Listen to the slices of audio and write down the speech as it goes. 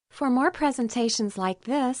For more presentations like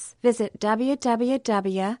this, visit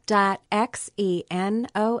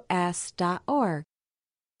www.xenos.org.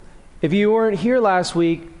 If you weren't here last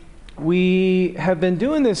week, we have been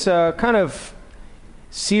doing this kind of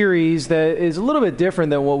series that is a little bit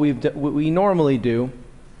different than what we normally do.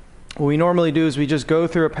 What we normally do is we just go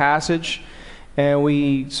through a passage and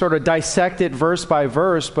we sort of dissect it verse by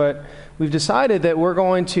verse, but we've decided that we're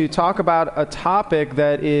going to talk about a topic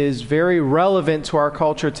that is very relevant to our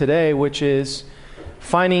culture today, which is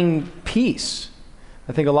finding peace.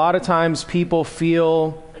 I think a lot of times people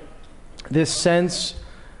feel this sense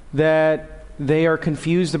that they are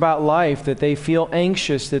confused about life, that they feel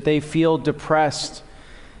anxious, that they feel depressed.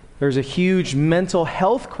 There's a huge mental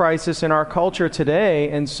health crisis in our culture today,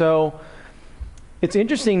 and so it's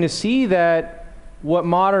interesting to see that what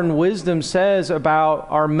modern wisdom says about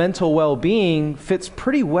our mental well-being fits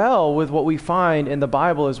pretty well with what we find in the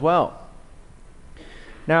Bible as well.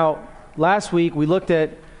 Now, last week we looked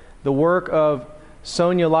at the work of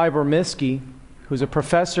Sonia Lyubomirsky, who's a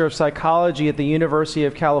professor of psychology at the University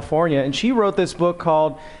of California, and she wrote this book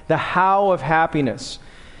called The How of Happiness.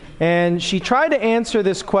 And she tried to answer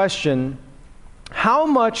this question: how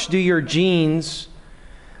much do your genes,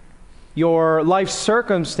 your life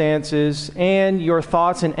circumstances, and your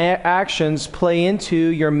thoughts and actions play into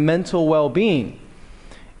your mental well-being?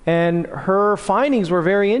 And her findings were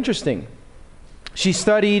very interesting. She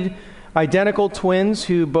studied identical twins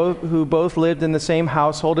who both lived in the same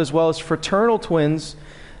household, as well as fraternal twins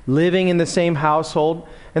living in the same household,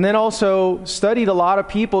 and then also studied a lot of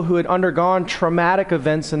people who had undergone traumatic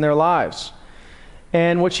events in their lives.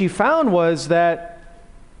 And what she found was that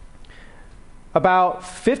about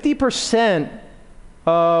 50%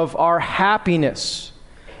 of our happiness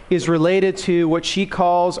is related to what she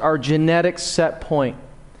calls our genetic set point.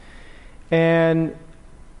 And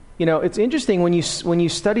you know, it's interesting when you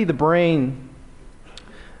study the brain,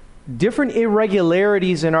 different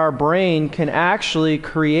irregularities in our brain can actually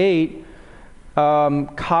create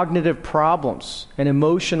cognitive problems and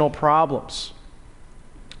emotional problems.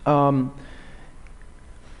 For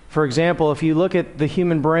example, if you look at the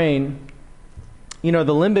human brain, you know,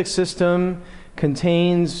 the limbic system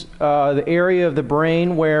contains the area of the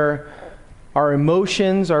brain where our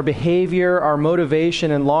emotions, our behavior, our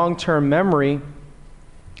motivation, and long-term memory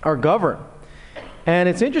are governed. And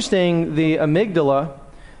it's interesting, the amygdala,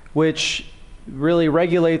 which really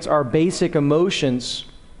regulates our basic emotions,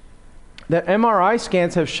 that MRI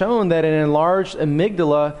scans have shown that an enlarged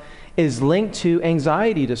amygdala is linked to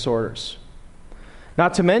anxiety disorders.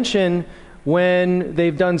 Not to mention, when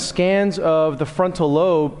they've done scans of the frontal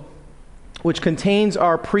lobe, which contains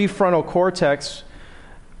our prefrontal cortex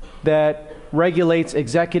that regulates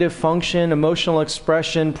executive function, emotional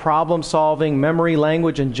expression, problem solving, memory,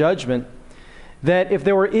 language, and judgment, that if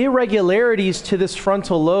there were irregularities to this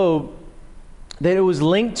frontal lobe, that it was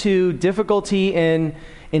linked to difficulty in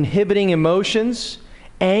inhibiting emotions,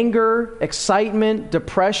 anger, excitement,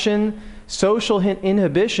 depression, social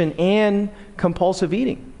inhibition, and compulsive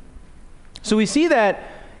eating. So we see that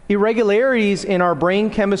irregularities in our brain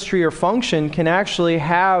chemistry or function can actually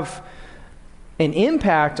have an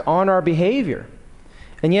impact on our behavior.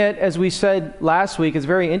 And yet, as we said last week, it's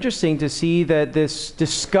very interesting to see that this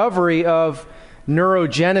discovery of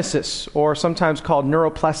neurogenesis, or sometimes called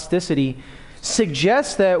neuroplasticity,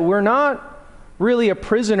 suggests that we're not really a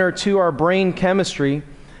prisoner to our brain chemistry,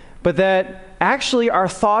 but that actually our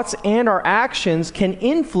thoughts and our actions can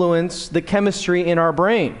influence the chemistry in our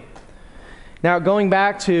brain. Now, going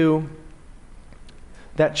back to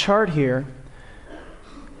that chart here,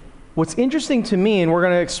 what's interesting to me, and we're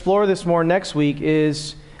going to explore this more next week,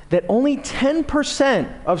 is that only 10%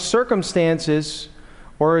 of circumstances,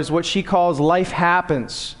 or as what she calls life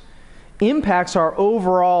happens, impacts our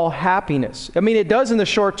overall happiness. I mean, it does in the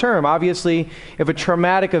short term. Obviously, if a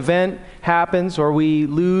traumatic event happens or we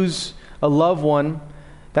lose a loved one,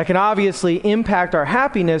 that can obviously impact our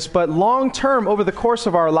happiness, but long term, over the course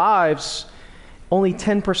of our lives, only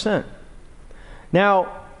 10%.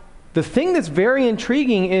 Now, the thing that's very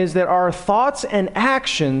intriguing is that our thoughts and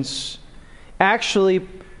actions actually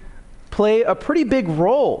play a pretty big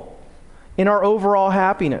role in our overall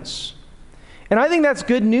happiness. And I think that's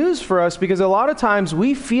good news for us, because a lot of times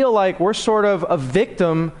we feel like we're sort of a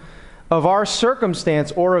victim of our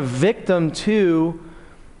circumstance, or a victim to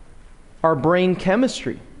our brain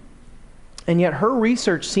chemistry. And yet her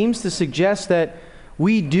research seems to suggest that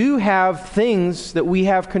we do have things that we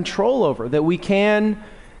have control over, that we can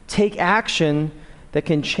take action that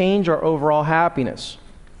can change our overall happiness.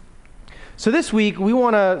 So this week, we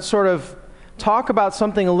want to sort of talk about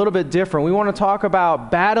something a little bit different. We want to talk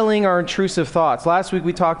about battling our intrusive thoughts. Last week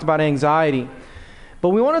we talked about anxiety. But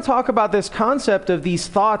we want to talk about this concept of these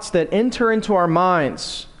thoughts that enter into our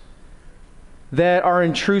minds that are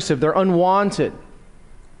intrusive, they're unwanted.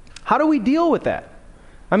 How do we deal with that?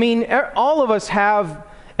 I mean, all of us have,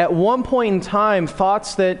 at one point in time,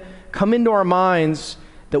 thoughts that come into our minds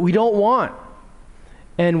that we don't want.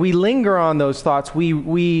 And we linger on those thoughts. We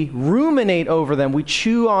ruminate over them. We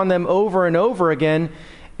chew on them over and over again.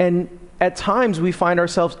 And at times we find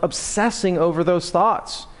ourselves obsessing over those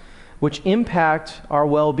thoughts, which impact our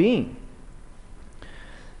well-being.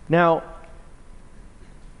 Now,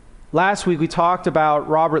 last week we talked about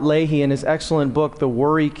Robert Leahy and his excellent book, The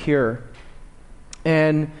Worry Cure.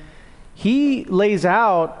 And he lays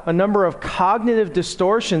out a number of cognitive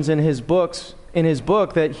distortions in his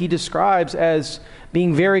book that he describes as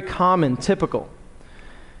being very common, typical.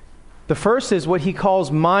 The first is what he calls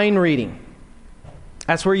mind reading.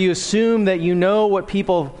 That's where you assume that you know what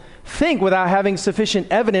people think without having sufficient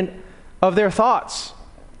evidence of their thoughts.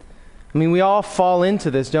 I mean, we all fall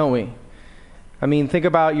into this, don't we? I mean, think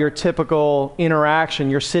about your typical interaction.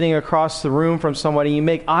 You're sitting across the room from somebody, you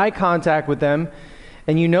make eye contact with them,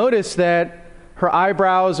 and you notice that her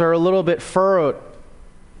eyebrows are a little bit furrowed.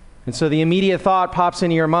 And so the immediate thought pops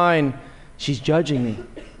into your mind, she's judging me.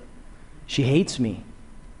 She hates me.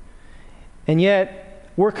 And yet,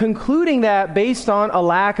 we're concluding that based on a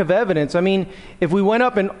lack of evidence. I mean, if we went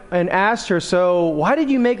up and asked her, so why did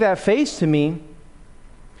you make that face to me?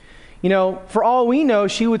 You know, for all we know,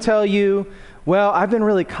 she would tell you, well, I've been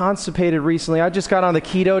really constipated recently. I just got on the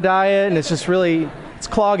keto diet and it's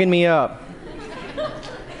clogging me up.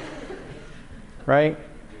 Right?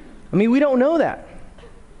 I mean, we don't know that.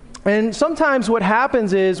 And sometimes what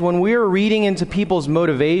happens is when we're reading into people's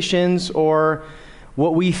motivations or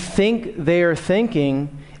what we think they are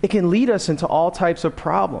thinking, it can lead us into all types of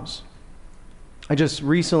problems. I just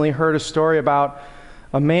recently heard a story about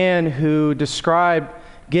a man who described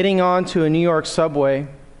getting onto a New York subway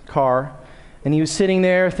car, and he was sitting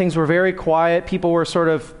there, things were very quiet, people were sort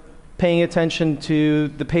of paying attention to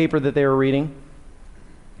the paper that they were reading.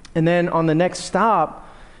 And then on the next stop,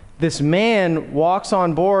 this man walks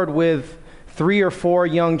on board with 3 or 4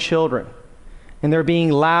 young children. And they're being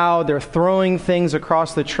loud, they're throwing things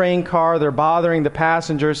across the train car, they're bothering the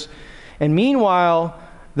passengers. And meanwhile,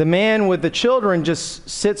 the man with the children just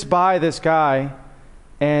sits by this guy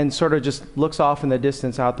and sort of just looks off in the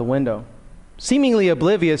distance out the window, seemingly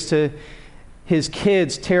oblivious to his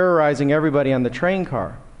kids terrorizing everybody on the train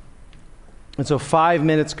car. And so 5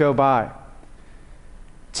 minutes go by.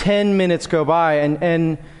 10 minutes go by,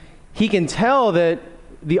 and he can tell that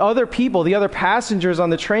the other people, the other passengers on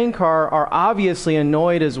the train car are obviously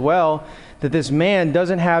annoyed as well that this man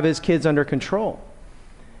doesn't have his kids under control.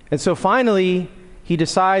 And so finally, he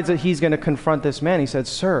decides that he's going to confront this man. He said,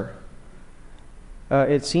 "Sir,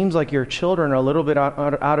 it seems like your children are a little bit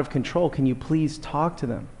out of control. Can you please talk to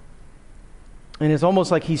them?" And it's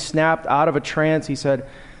almost like he snapped out of a trance. He said,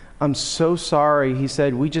 "I'm so sorry." He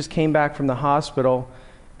said, "We just came back from the hospital,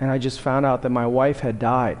 and I just found out that my wife had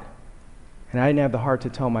died. And I didn't have the heart to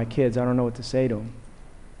tell my kids. I don't know what to say to them."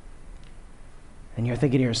 And you're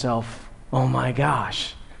thinking to yourself, oh my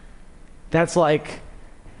gosh. That's like,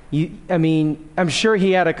 I'm sure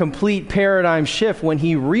he had a complete paradigm shift when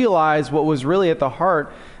he realized what was really at the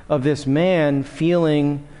heart of this man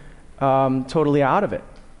feeling totally out of it.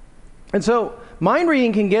 And so mind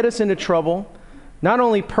reading can get us into trouble, not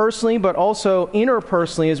only personally, but also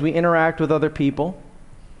interpersonally as we interact with other people.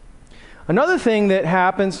 Another thing that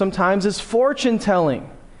happens sometimes is fortune telling.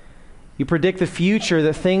 You predict the future,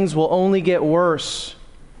 that things will only get worse,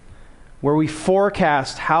 where we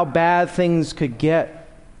forecast how bad things could get.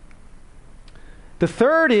 The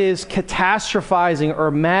third is catastrophizing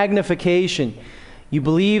or magnification. You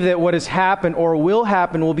believe that what has happened or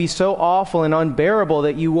will be so awful and unbearable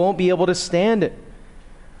that you won't be able to stand it.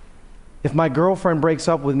 If my girlfriend breaks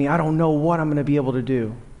up with me, I don't know what I'm going to be able to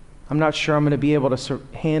do. I'm not sure I'm going to be able to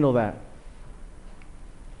handle that.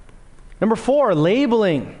 Number 4,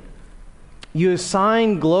 labeling. You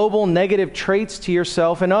assign global negative traits to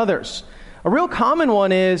yourself and others. A real common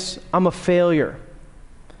one is, I'm a failure.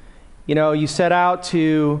 You know, you set out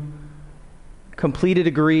to complete a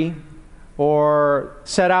degree or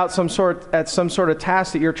set out some sort of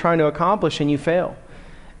task that you're trying to accomplish and you fail.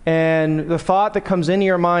 And the thought that comes into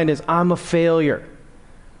your mind is, I'm a failure.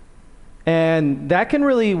 And that can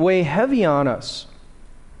really weigh heavy on us,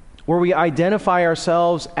 where we identify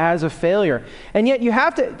ourselves as a failure. And yet you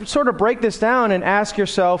have to sort of break this down and ask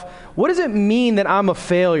yourself, what does it mean that I'm a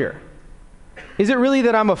failure? Is it really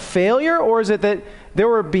that I'm a failure, or is it that there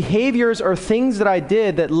were behaviors or things that I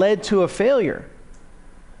did that led to a failure?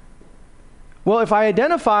 Well, if I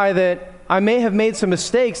identify that I may have made some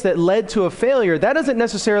mistakes that led to a failure, that doesn't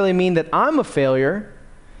necessarily mean that I'm a failure.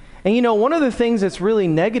 And one of the things that's really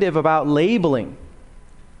negative about labeling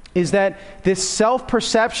is that this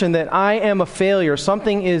self-perception that I am a failure,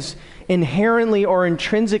 something is inherently or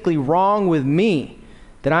intrinsically wrong with me,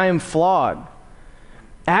 that I am flawed,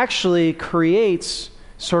 actually creates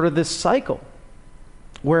sort of this cycle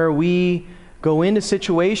where we go into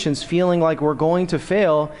situations feeling like we're going to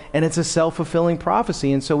fail, and it's a self-fulfilling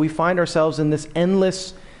prophecy. And so we find ourselves in this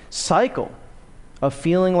endless cycle of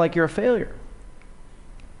feeling like you're a failure.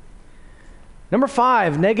 Number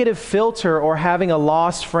 5, negative filter or having a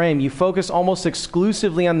lost frame. You focus almost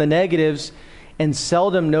exclusively on the negatives and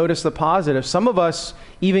seldom notice the positives. Some of us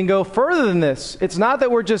even go further than this. It's not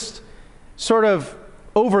that we're just sort of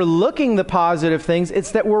overlooking the positive things,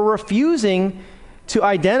 it's that we're refusing to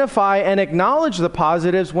identify and acknowledge the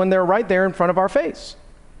positives when they're right there in front of our face.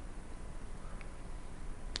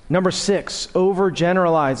 Number 6,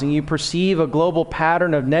 overgeneralizing. You perceive a global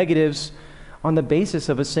pattern of negatives on the basis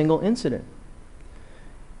of a single incident.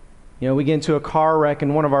 We get into a car wreck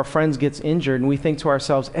and one of our friends gets injured, and we think to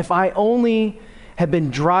ourselves, if I only had been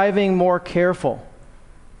driving more careful,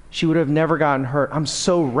 she would have never gotten hurt. I'm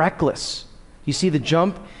so reckless. You see the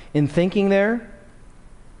jump in thinking there?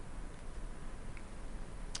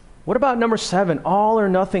 What about number 7, all or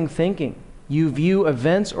nothing thinking? You view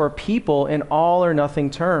events or people in all or nothing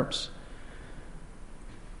terms.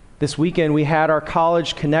 This weekend we had our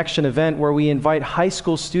College Connection event where we invite high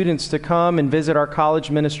school students to come and visit our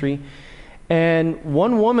college ministry. And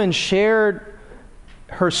one woman shared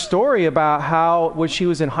her story about how when she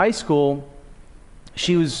was in high school,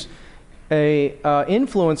 she was a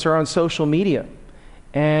influencer on social media,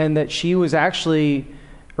 and that she was actually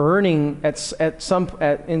earning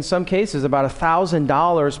in some cases about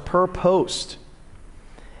 $1,000 per post.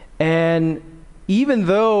 And even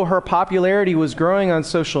though her popularity was growing on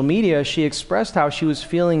social media, she expressed how she was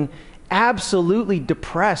feeling absolutely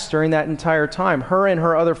depressed during that entire time, her and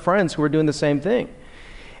her other friends who were doing the same thing.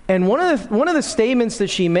 And one of the statements that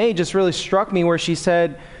she made just really struck me, where she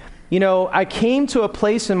said, I came to a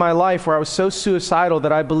place in my life where I was so suicidal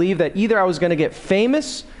that I believed that either I was going to get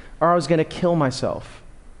famous or I was going to kill myself.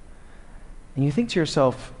 And you think to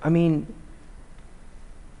yourself,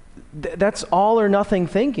 that's all or nothing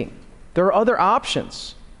thinking. There are other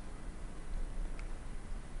options.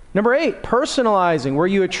 Number 8, personalizing, where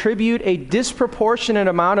you attribute a disproportionate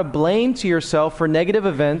amount of blame to yourself for negative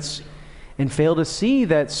events and fail to see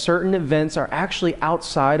that certain events are actually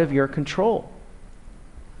outside of your control.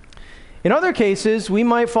 In other cases, we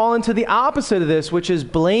might fall into the opposite of this, which is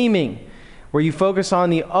blaming, where you focus on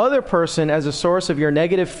the other person as a source of your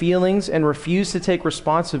negative feelings and refuse to take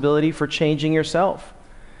responsibility for changing yourself.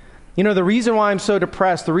 The reason why I'm so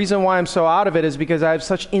depressed, the reason why I'm so out of it is because I have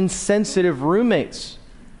such insensitive roommates.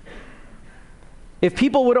 If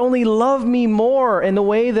people would only love me more in the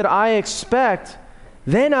way that I expect,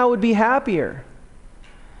 then I would be happier.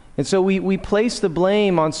 And so we place the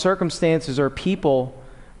blame on circumstances or people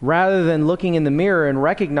rather than looking in the mirror and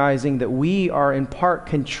recognizing that we are in part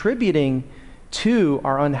contributing to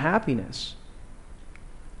our unhappiness.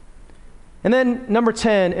 And then number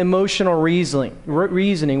 10, emotional reasoning,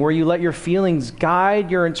 where you let your feelings guide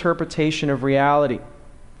your interpretation of reality.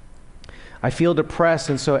 I feel depressed,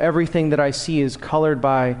 and so everything that I see is colored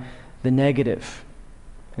by the negative.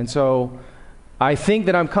 And so I think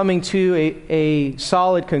that I'm coming to a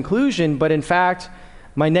solid conclusion, but in fact,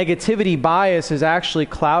 my negativity bias is actually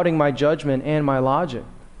clouding my judgment and my logic.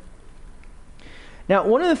 Now,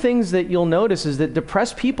 one of the things that you'll notice is that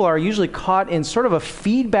depressed people are usually caught in sort of a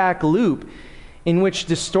feedback loop in which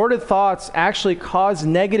distorted thoughts actually cause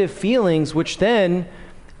negative feelings, which then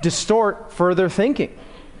distort further thinking.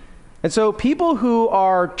 And so people who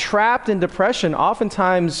are trapped in depression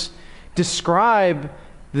oftentimes describe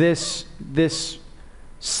this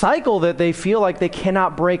cycle that they feel like they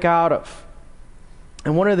cannot break out of.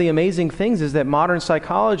 And one of the amazing things is that modern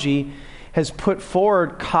psychology has put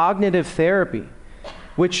forward cognitive therapy,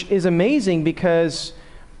 which is amazing because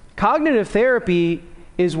cognitive therapy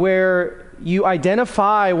is where you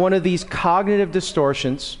identify one of these cognitive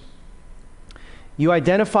distortions, you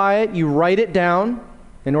identify it, you write it down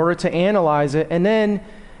in order to analyze it, and then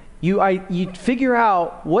you figure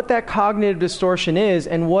out what that cognitive distortion is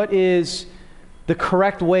and what is the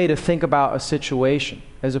correct way to think about a situation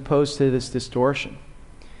as opposed to this distortion.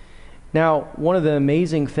 Now, one of the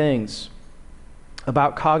amazing things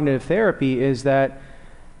about cognitive therapy is that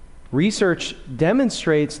research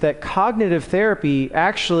demonstrates that cognitive therapy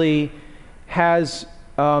actually has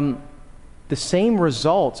the same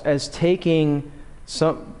results as taking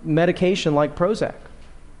some medication like Prozac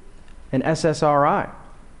and SSRI.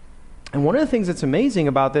 And one of the things that's amazing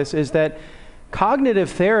about this is that cognitive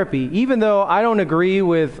therapy, even though I don't agree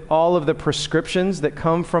with all of the prescriptions that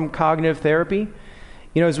come from cognitive therapy,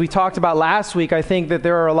 as we talked about last week, I think that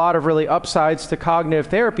there are a lot of really upsides to cognitive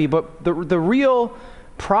therapy, but the real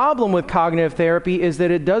problem with cognitive therapy is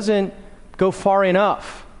that it doesn't go far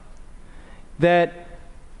enough. That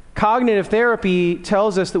cognitive therapy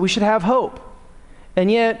tells us that we should have hope.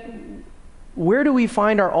 And yet, where do we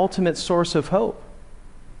find our ultimate source of hope?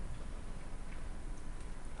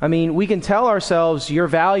 I mean, we can tell ourselves, you're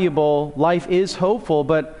valuable, life is hopeful,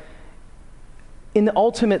 but in the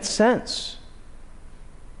ultimate sense,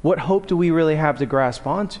 what hope do we really have to grasp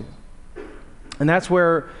onto? And that's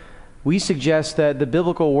where we suggest that the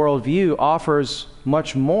biblical worldview offers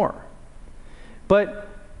much more. But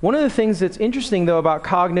one of the things that's interesting, though, about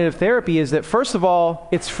cognitive therapy is that, first of all,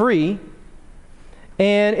 it's free,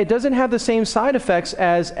 and it doesn't have the same side effects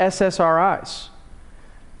as SSRIs,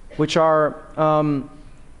 which are,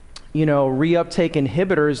 reuptake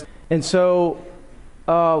inhibitors. And so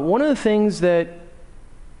one of the things that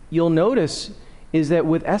you'll notice is that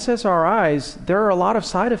with SSRIs, there are a lot of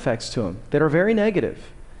side effects to them that are very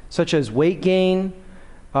negative, such as weight gain,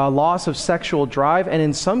 loss of sexual drive, and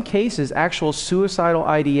in some cases, actual suicidal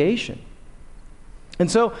ideation. And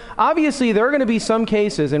so, obviously, there are going to be some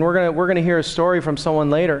cases, and we're going to hear a story from someone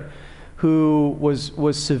later who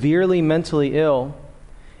was severely mentally ill,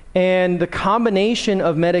 and the combination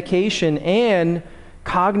of medication and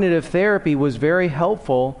cognitive therapy was very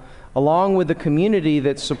helpful, along with the community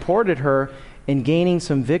that supported her in gaining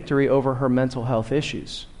some victory over her mental health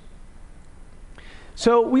issues.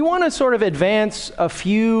 So we want to sort of advance a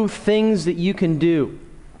few things that you can do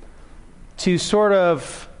to sort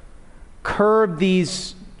of curb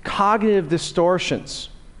these cognitive distortions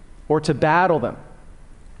or to battle them.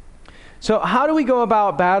 So how do we go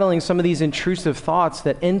about battling some of these intrusive thoughts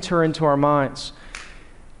that enter into our minds?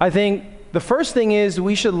 I think the first thing is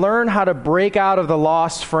we should learn how to break out of the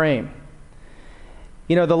lost frame.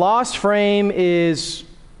 The lost frame is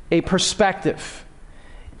a perspective.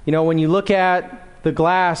 When you look at the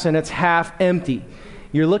glass and it's half empty,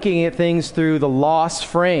 you're looking at things through the lost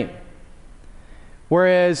frame.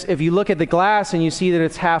 Whereas if you look at the glass and you see that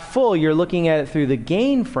it's half full, you're looking at it through the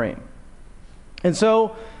gain frame. And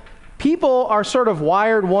so people are sort of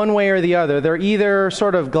wired one way or the other. They're either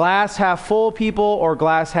sort of glass half full people or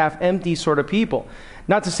glass half empty sort of people.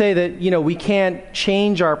 Not to say that, we can't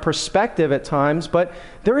change our perspective at times, but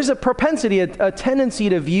there is a propensity, a tendency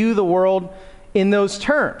to view the world in those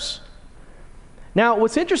terms. Now,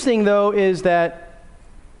 what's interesting, though, is that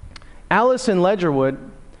Allison Ledgerwood,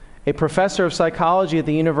 a professor of psychology at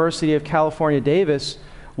the University of California, Davis,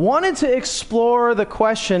 wanted to explore the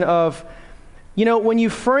question of, when you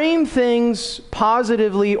frame things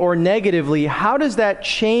positively or negatively, how does that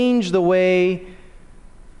change the way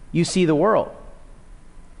you see the world?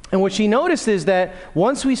 And what she noticed is that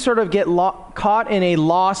once we sort of get caught in a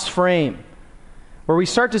lost frame, where we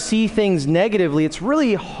start to see things negatively, it's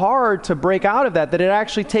really hard to break out of that it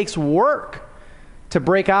actually takes work to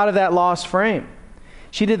break out of that lost frame.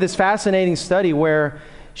 She did this fascinating study where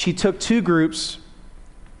she took two groups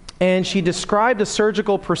and she described a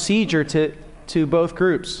surgical procedure to both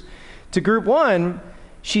groups. To group one,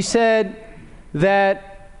 she said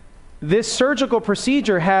that this surgical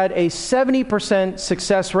procedure had a 70%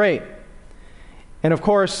 success rate. And of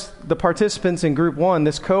course, the participants in group one,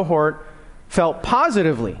 this cohort, felt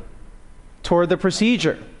positively toward the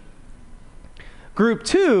procedure. Group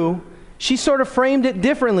two, she sort of framed it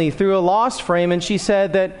differently through a lost frame, and she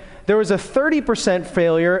said that there was a 30%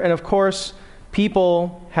 failure, and of course,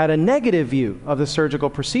 people had a negative view of the surgical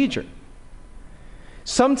procedure.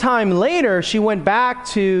 Sometime later, she went back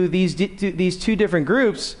to these two different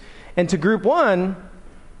groups, and to group one,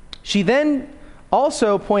 she then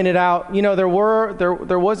also pointed out, there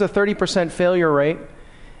was a 30% failure rate,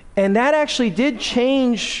 and that actually did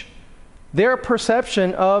change their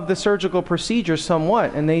perception of the surgical procedure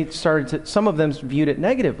somewhat, and some of them viewed it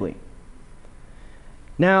negatively.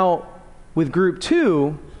 Now, with group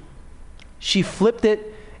two, she flipped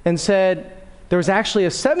it and said there was actually a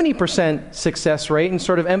 70% success rate, and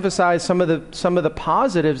sort of emphasized some of the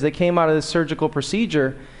positives that came out of the surgical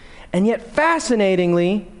procedure. And yet,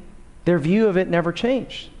 fascinatingly, their view of it never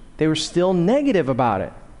changed. They were still negative about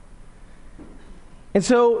it. And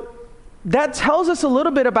so that tells us a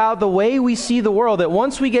little bit about the way we see the world, that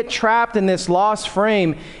once we get trapped in this lost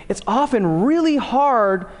frame, it's often really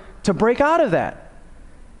hard to break out of that.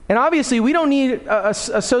 And obviously, we don't need a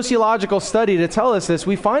sociological study to tell us this.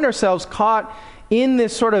 We find ourselves caught in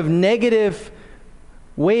this sort of negative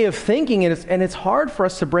way of thinking, and it's hard for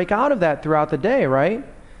us to break out of that throughout the day, right?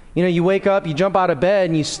 You know, you wake up, you jump out of bed,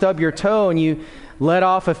 and you stub your toe, and you let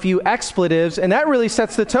off a few expletives, and that really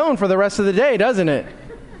sets the tone for the rest of the day, doesn't it?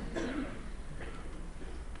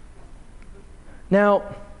 Now,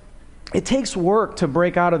 it takes work to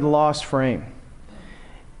break out of the lost frame.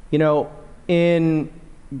 You know, in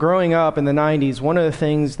growing up in the 90s, one of the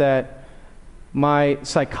things that my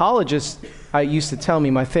psychologist used to tell me,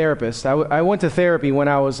 my therapist, I went to therapy when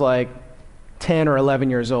I was like 10 or 11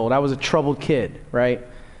 years old. I was a troubled kid, right?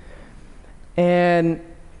 And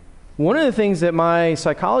one of the things that my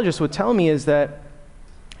psychologist would tell me is that,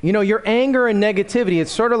 you know, your anger and negativity,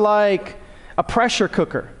 it's sort of like a pressure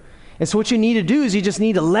cooker. And so what you need to do is you just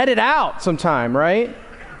need to let it out sometime, right?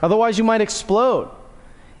 Otherwise you might explode.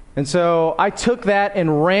 And so I took that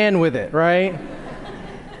and ran with it, right?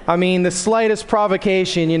 I mean, the slightest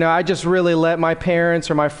provocation, you know, I just really let my parents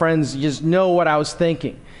or my friends just know what I was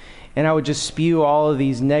thinking. And I would just spew all of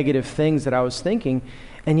these negative things that I was thinking.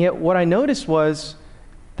 And yet what I noticed was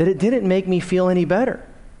that it didn't make me feel any better.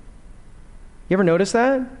 You ever notice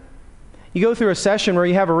that? You go through a session where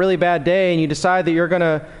you have a really bad day and you decide that you're going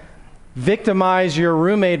to victimize your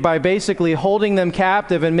roommate by basically holding them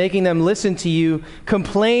captive and making them listen to you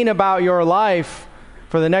complain about your life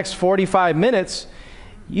for the next 45 minutes.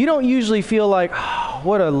 You don't usually feel like, oh,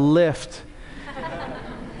 what a lift.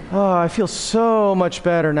 Oh, I feel so much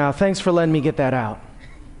better now. Thanks for letting me get that out.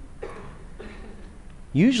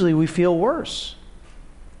 Usually we feel worse.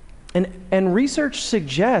 And research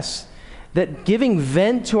suggests that giving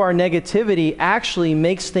vent to our negativity actually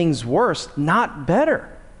makes things worse, not better.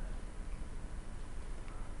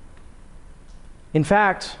 In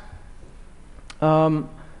fact,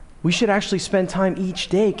 we should actually spend time each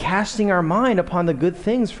day casting our mind upon the good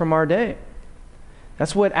things from our day.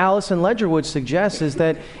 That's what Allison Ledgerwood suggests, is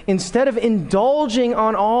that instead of indulging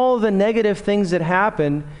on all the negative things that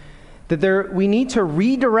happen, that we need to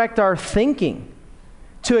redirect our thinking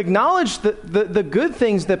to acknowledge the good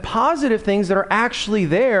things, the positive things that are actually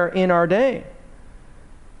there in our day.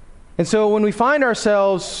 And so when we find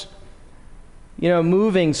ourselves, you know,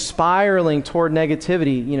 moving, spiraling toward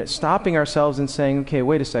negativity, you know, stopping ourselves and saying, okay,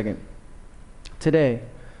 wait a second. Today,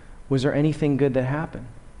 was there anything good that happened?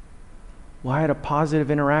 Well, I had a positive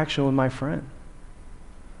interaction with my friend.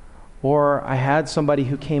 Or I had somebody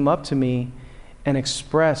who came up to me and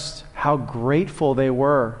expressed how grateful they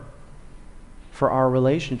were for our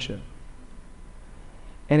relationship.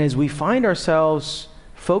 And as we find ourselves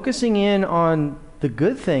focusing in on the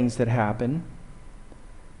good things that happen,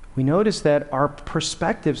 we notice that our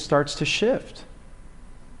perspective starts to shift.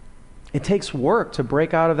 It takes work to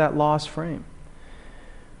break out of that lost frame.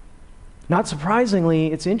 Not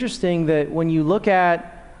surprisingly, it's interesting that when you look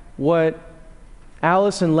at what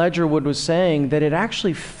Allison Ledgerwood was saying, that it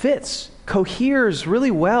actually coheres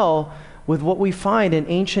really well with what we find in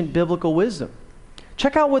ancient biblical wisdom.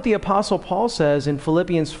 Check out what the Apostle Paul says in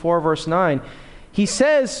Philippians 4, verse 9. He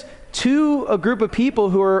says to a group of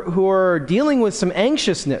people who are dealing with some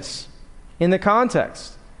anxiousness in the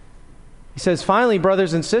context. He says, finally,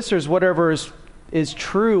 brothers and sisters, whatever is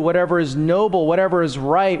true, whatever is noble, whatever is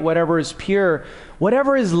right, whatever is pure,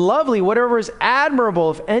 whatever is lovely, whatever is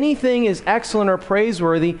admirable, if anything is excellent or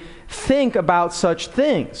praiseworthy, think about such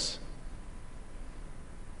things.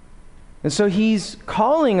 And so he's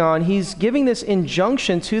giving this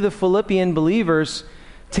injunction to the Philippian believers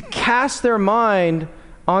to cast their mind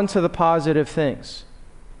onto the positive things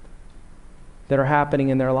that are happening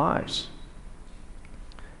in their lives.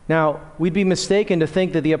 Now, we'd be mistaken to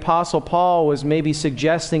think that the Apostle Paul was maybe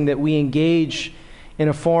suggesting that we engage in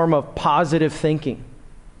a form of positive thinking.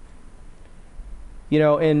 You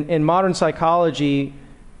know, in modern psychology,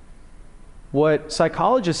 what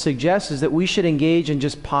psychologists suggest is that we should engage in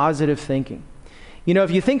just positive thinking. You know,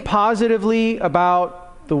 if you think positively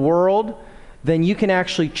about the world, then you can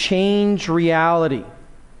actually change reality.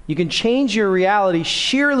 You can change your reality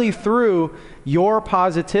sheerly through your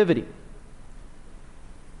positivity.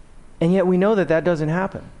 And yet we know that that doesn't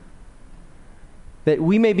happen. That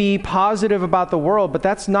we may be positive about the world, but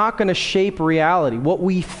that's not going to shape reality, what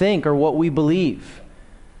we think or what we believe.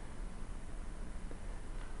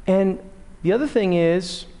 And the other thing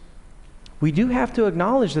is, we do have to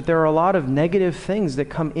acknowledge that there are a lot of negative things that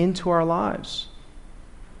come into our lives.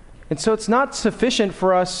 And so it's not sufficient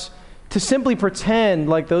for us to simply pretend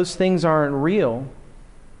like those things aren't real.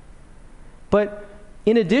 But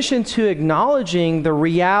in addition to acknowledging the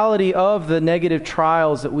reality of the negative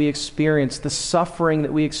trials that we experience, the suffering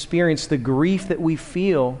that we experience, the grief that we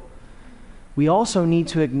feel, we also need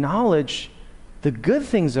to acknowledge the good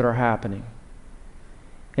things that are happening.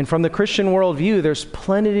 And from the Christian worldview, there's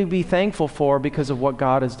plenty to be thankful for because of what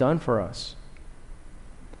God has done for us.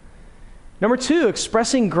 Number 2,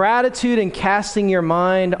 expressing gratitude and casting your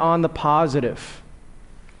mind on the positive.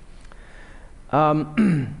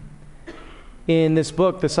 In this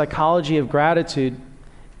book, The Psychology of Gratitude,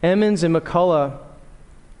 Emmons and McCullough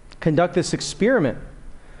conduct this experiment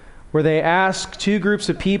where they ask 2 groups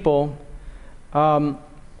of people to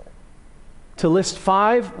list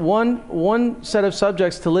one set of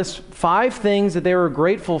subjects to list 5 things that they were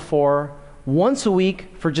grateful for once a week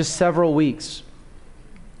for just several weeks.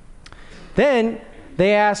 Then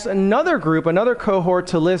they asked another cohort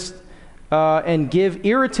to list and give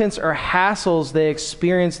irritants or hassles they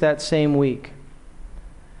experienced that same week.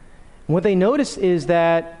 And what they noticed is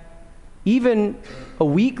that even a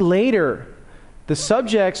week later, the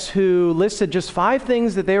subjects who listed just 5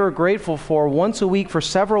 things that they were grateful for once a week for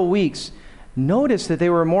several weeks noticed that they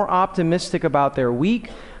were more optimistic about their week,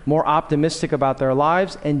 more optimistic about their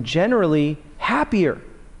lives, and generally happier.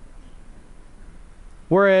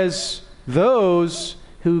 Whereas those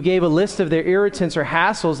who gave a list of their irritants or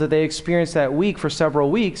hassles that they experienced that week for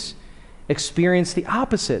several weeks experienced the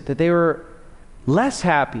opposite, that they were less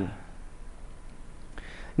happy.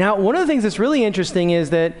 Now, one of the things that's really interesting is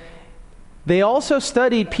that they also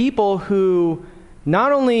studied people who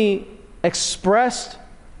not only expressed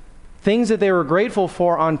things that they were grateful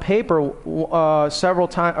for on paper several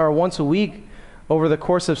times or once a week over the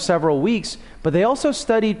course of several weeks, but they also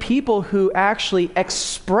studied people who actually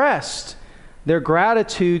expressed their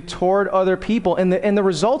gratitude toward other people, and the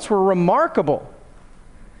results were remarkable.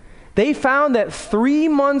 They found that 3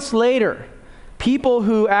 months later, people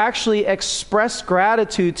who actually expressed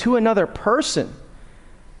gratitude to another person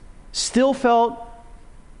still felt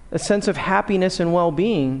a sense of happiness and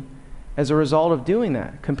well-being as a result of doing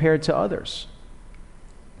that compared to others.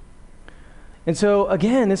 And so,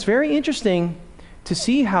 again, it's very interesting to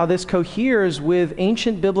see how this coheres with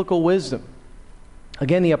ancient biblical wisdom.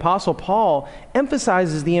 Again, the Apostle Paul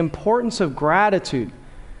emphasizes the importance of gratitude.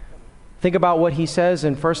 Think about what he says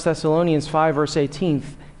in 1 Thessalonians 5, verse 18.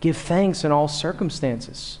 Give thanks in all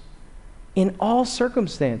circumstances. In all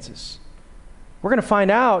circumstances. We're going to find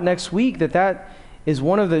out next week that is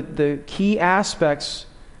one of the key aspects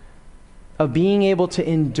of being able to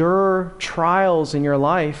endure trials in your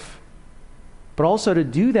life, but also to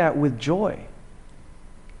do that with joy.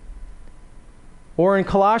 Or in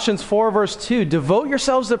Colossians 4, verse 2, devote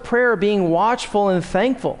yourselves to prayer, being watchful and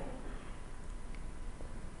thankful.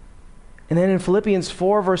 And then in Philippians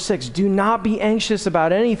 4, verse 6, do not be anxious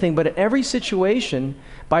about anything, but in every situation,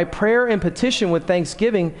 by prayer and petition with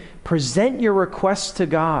thanksgiving, present your requests to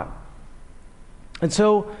God. And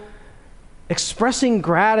so, expressing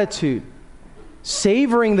gratitude,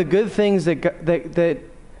 savoring the good things that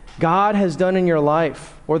God has done in your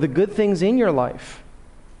life, or the good things in your life,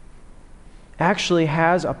 actually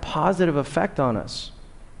has a positive effect on us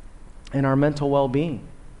and our mental well-being.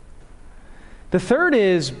 The third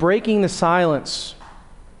is breaking the silence.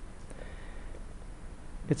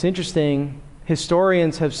 It's interesting.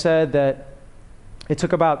 Historians have said that it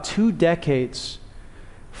took about 2 decades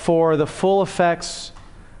for the full effects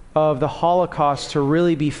of the Holocaust to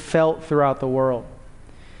really be felt throughout the world.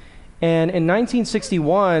 And in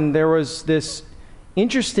 1961, there was this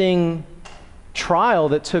interesting trial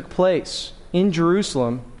that took place in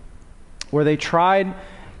Jerusalem where they tried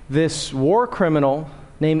this war criminal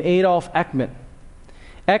named Adolf Eichmann.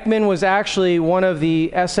 Eichmann was actually one of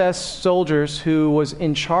the SS soldiers who was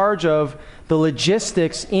in charge of the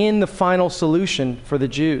logistics in the final solution for the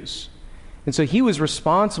Jews. And so he was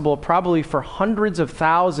responsible probably for hundreds of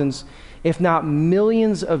thousands, if not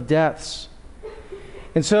millions of deaths.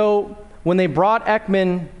 And so when they brought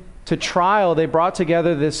Eichmann to trial, they brought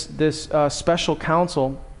together this special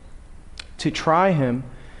counsel to try him.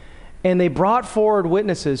 And they brought forward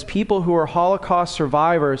witnesses, people who are Holocaust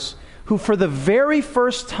survivors, who for the very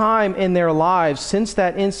first time in their lives since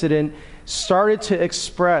that incident started to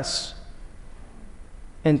express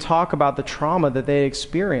and talk about the trauma that they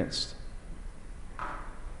experienced.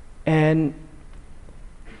 And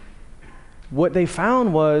what they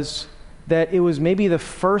found was that it was maybe the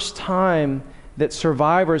first time that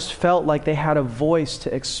survivors felt like they had a voice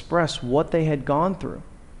to express what they had gone through.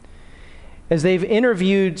 As they've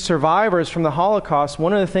interviewed survivors from the Holocaust,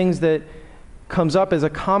 one of the things that comes up as a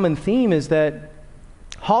common theme is that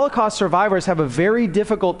Holocaust survivors have a very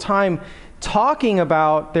difficult time talking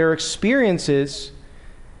about their experiences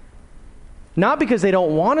Not because they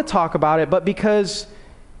don't want to talk about it, but because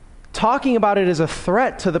talking about it is a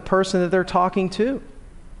threat to the person that they're talking to.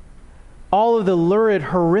 All of the lurid,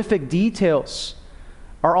 horrific details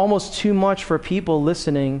are almost too much for people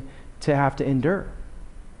listening to have to endure.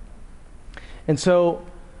 And so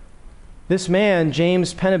this man,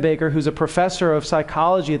 James Pennebaker, who's a professor of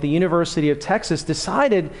psychology at the University of Texas,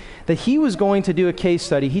 decided that he was going to do a case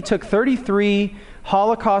study. He took 33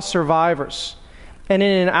 Holocaust survivors and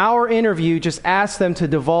in an hour interview just asked them to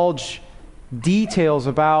divulge details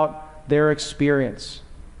about their experience.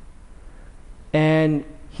 And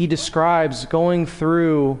he describes going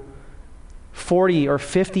through 40 or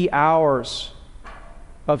 50 hours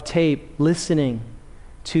of tape listening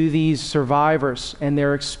to these survivors and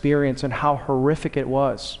their experience and how horrific it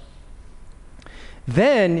was.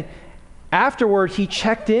 Then, afterward, he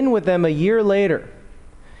checked in with them a year later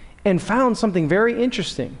and found something very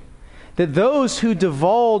interesting, that those who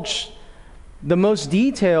divulged the most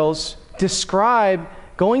details describe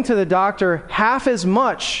going to the doctor half as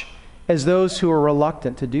much as those who were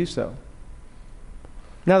reluctant to do so.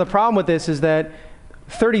 Now, the problem with this is that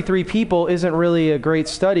 33 people isn't really a great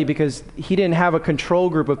study because he didn't have a control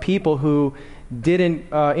group of people who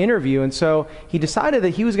didn't interview. And so he decided that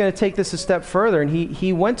he was going to take this a step further. And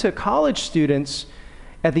he went to college students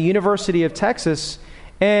at the University of Texas,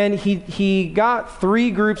 and he got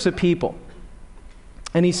 3 groups of people.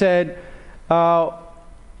 And he said,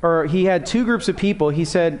 or he had 2 groups of people. He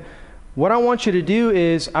said, what I want you to do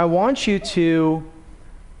is I want you to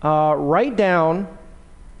write down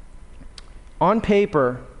on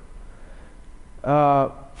paper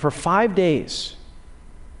for 5 days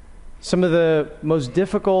some of the most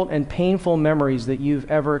difficult and painful memories that you've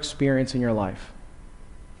ever experienced in your life.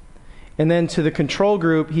 And then to the control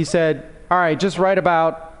group, he said, all right, just write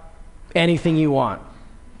about anything you want,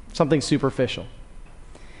 something superficial.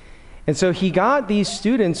 And so he got these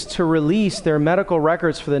students to release their medical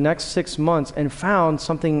records for the next 6 months and found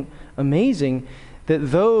something amazing, that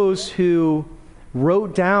those who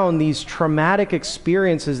wrote down these traumatic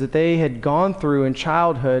experiences that they had gone through in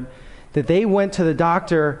childhood, that they went to the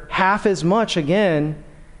doctor half as much again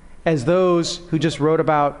as those who just wrote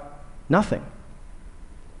about nothing.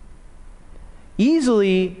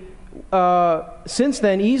 Since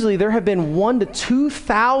then, there have been 1,000 to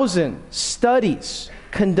 2,000 studies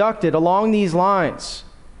conducted along these lines.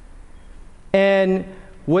 And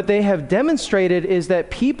what they have demonstrated is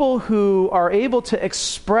that people who are able to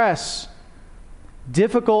express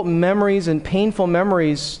difficult memories and painful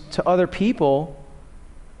memories to other people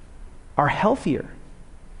are healthier.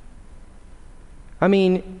 I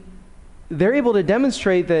mean, they're able to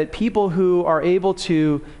demonstrate that people who are able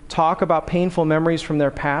to talk about painful memories from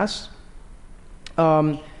their past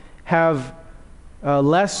have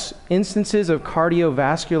less instances of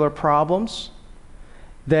cardiovascular problems,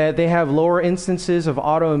 that they have lower instances of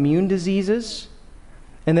autoimmune diseases,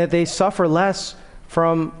 and that they suffer less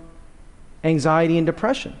from anxiety and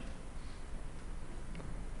depression.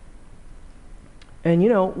 And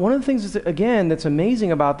one of the things that's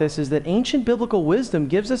amazing about this is that ancient biblical wisdom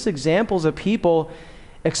gives us examples of people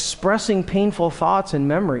expressing painful thoughts and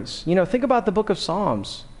memories. Think about the book of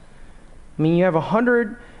Psalms. I mean, you have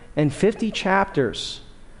 150 chapters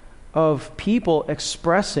of people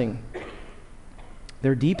expressing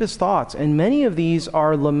their deepest thoughts, and many of these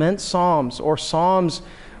are lament psalms or psalms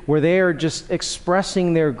where they are just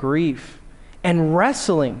expressing their grief and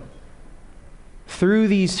wrestling through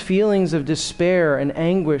these feelings of despair and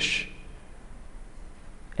anguish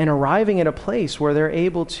and arriving at a place where they're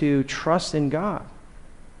able to trust in God.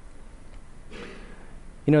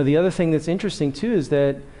 The other thing that's interesting too is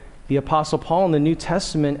that the Apostle Paul in the New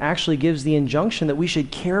Testament actually gives the injunction that we should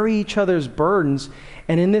carry each other's burdens,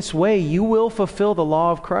 and in this way you will fulfill the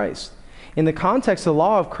law of Christ. In the context, the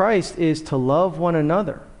law of Christ is to love one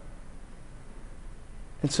another.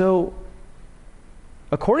 And so,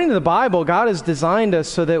 according to the Bible, God has designed us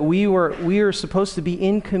so that we are supposed to be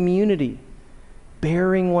in community,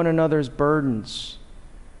 bearing one another's burdens,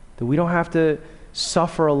 that we don't have to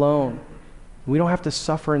suffer alone. We don't have to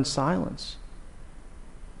suffer in silence.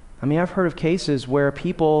 I mean, I've heard of cases where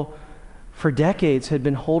people for decades had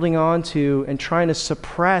been holding on to and trying to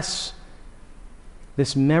suppress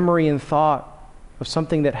this memory and thought of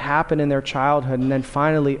something that happened in their childhood, and then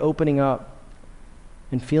finally opening up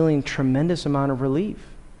and feeling tremendous amount of relief.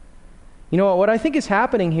 What I think is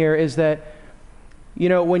happening here is that,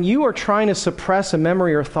 when you are trying to suppress a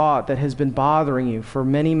memory or thought that has been bothering you for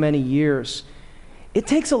many, many years, it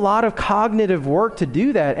takes a lot of cognitive work to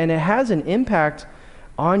do that, and it has an impact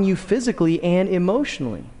on you physically and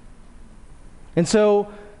emotionally. And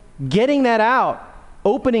so getting that out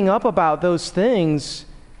opening up about those things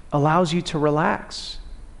allows you to relax.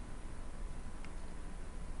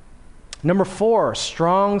 Number 4,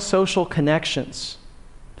 strong social connections.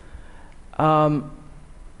 It's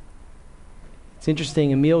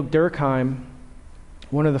interesting, Emil Durkheim,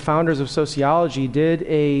 one of the founders of sociology, did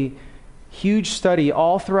a huge study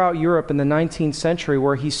all throughout Europe in the 19th century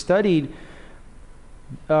where he studied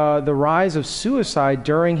the rise of suicide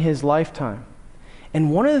during his lifetime.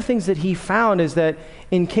 And one of the things that he found is that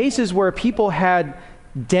in cases where people had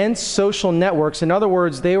dense social networks, in other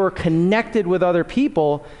words, they were connected with other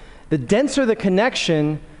people, the denser the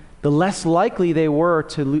connection, the less likely they were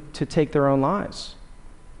to take their own lives.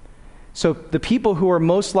 So the people who were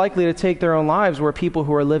most likely to take their own lives were people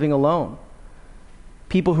who were living alone.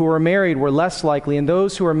 People who were married were less likely, and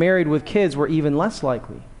those who were married with kids were even less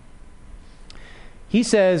likely. He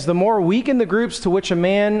says, the more weakened the groups to which a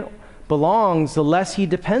man belongs, the less he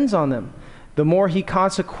depends on them. The more he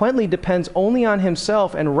consequently depends only on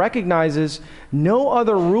himself and recognizes no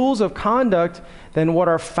other rules of conduct than what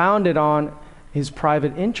are founded on his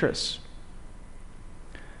private interests.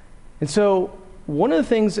 And so one of the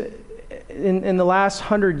things in the last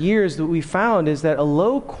 100 years that we found is that a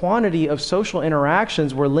low quantity of social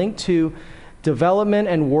interactions were linked to development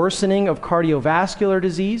and worsening of cardiovascular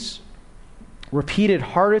disease, repeated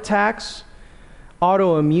heart attacks,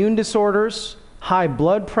 autoimmune disorders, high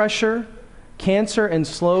blood pressure, cancer, and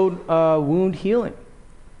slowed wound healing.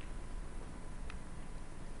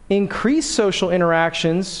 Increased social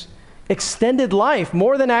interactions extended life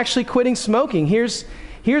more than actually quitting smoking. Here's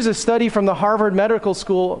a study from the Harvard Medical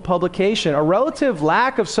School publication. A relative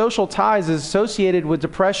lack of social ties is associated with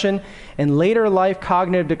depression and later life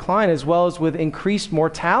cognitive decline, as well as with increased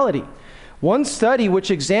mortality. One study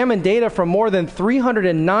which examined data from more than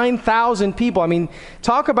 309,000 people, I mean,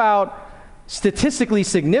 talk about statistically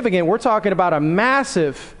significant, we're talking about a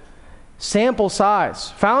massive sample size,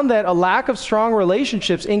 found that a lack of strong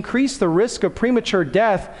relationships increased the risk of premature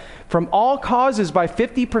death from all causes by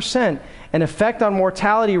 50%, an effect on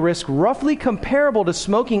mortality risk roughly comparable to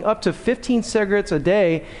smoking up to 15 cigarettes a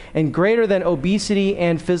day and greater than obesity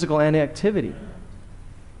and physical inactivity.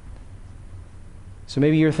 So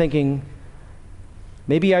maybe you're thinking,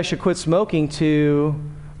 maybe I should quit smoking to,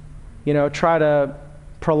 try to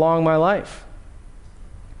prolong my life.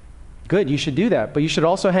 Good, you should do that, but you should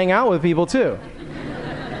also hang out with people too.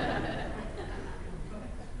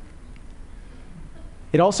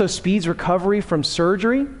 It also speeds recovery from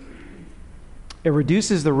surgery. It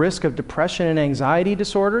reduces the risk of depression and anxiety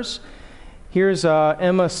disorders. Here's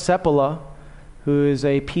Emma Seppala, who is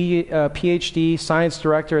a PhD science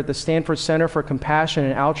director at the Stanford Center for Compassion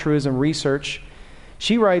and Altruism Research.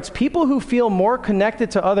 She writes, people who feel more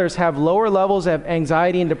connected to others have lower levels of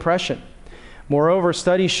anxiety and depression. Moreover,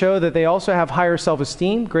 studies show that they also have higher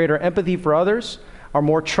self-esteem, greater empathy for others, are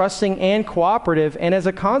more trusting and cooperative, and as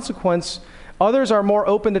a consequence, others are more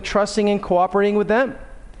open to trusting and cooperating with them.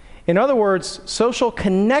 In other words, social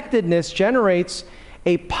connectedness generates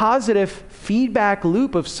a positive feedback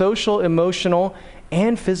loop of social, emotional,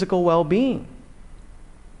 and physical well-being.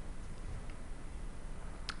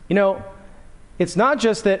 It's not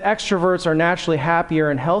just that extroverts are naturally happier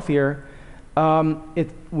and healthier.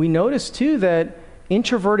 We notice too that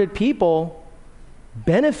introverted people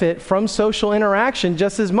benefit from social interaction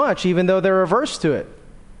just as much, even though they're averse to it.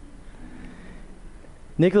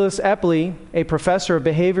 Nicholas Epley, a professor of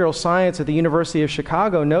behavioral science at the University of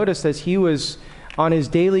Chicago, noticed as he was on his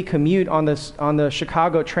daily commute on the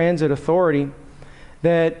Chicago Transit Authority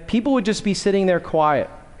that people would just be sitting there quiet.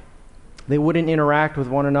 They wouldn't interact with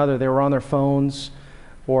one another. They were on their phones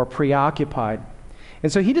or preoccupied.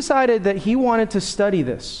 And so he decided that he wanted to study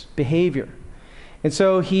this behavior. And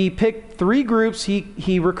so he picked 3 groups.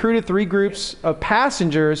 He recruited 3 groups of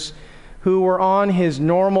passengers who were on his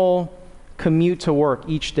normal commute to work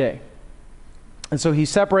each day. And so he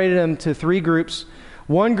separated them to 3 groups.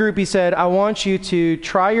 One group, he said, I want you to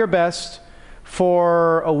try your best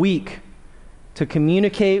for a week to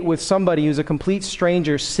communicate with somebody who's a complete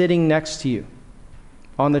stranger sitting next to you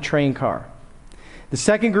on the train car. The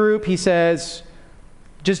second group, he says,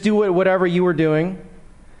 just do whatever you were doing.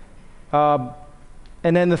 And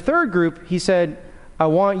then the third group, he said, I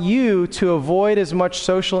want you to avoid as much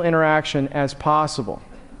social interaction as possible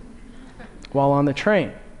while on the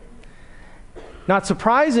train. Not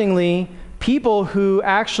surprisingly, people who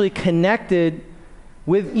actually connected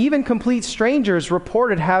with even complete strangers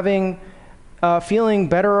reported feeling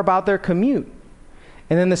better about their commute.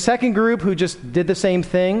 And then the second group who just did the same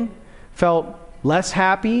thing felt less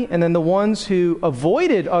happy, and then the ones who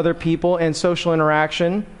avoided other people and social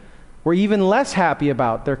interaction were even less happy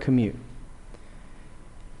about their commute.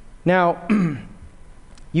 Now,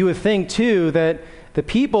 you would think, too, that the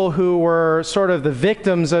people who were sort of the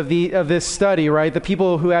victims of this study, right, the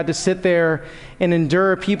people who had to sit there and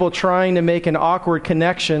endure people trying to make an awkward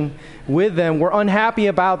connection with them, were unhappy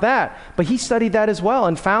about that. But he studied that as well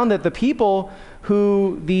and found that the people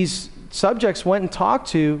who these subjects went and talked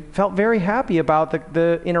to felt very happy about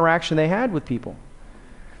the interaction they had with people.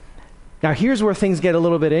 Now, here's where things get a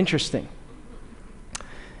little bit interesting.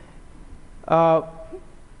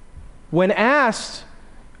 When asked,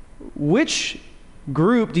 which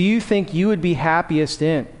group do you think you would be happiest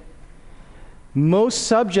in? Most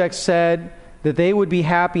subjects said that they would be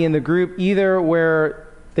happy in the group either where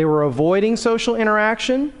they were avoiding social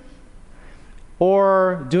interaction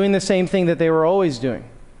or doing the same thing that they were always doing.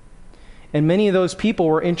 And many of those people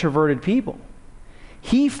were introverted people.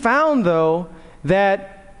 He found, though,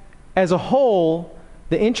 that as a whole,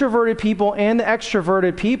 the introverted people and the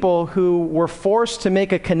extroverted people who were forced to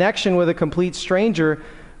make a connection with a complete stranger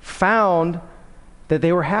found that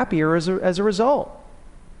they were happier as a result.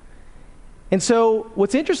 And so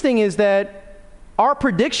what's interesting is that our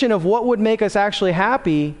prediction of what would make us actually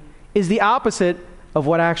happy is the opposite of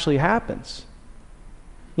what actually happens.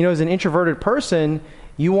 You know, as an introverted person,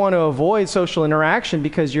 you want to avoid social interaction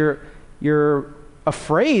because you're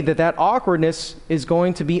afraid that awkwardness is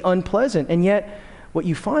going to be unpleasant. And yet, what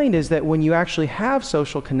you find is that when you actually have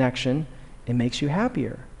social connection, it makes you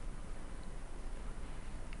happier.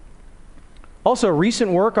 Also,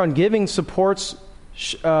 recent work on giving support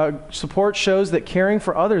shows that caring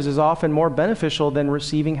for others is often more beneficial than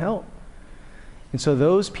receiving help. And so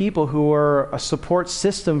those people who are a support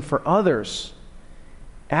system for others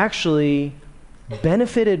actually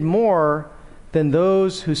benefited more than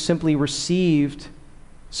those who simply received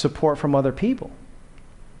support from other people.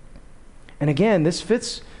 And again, this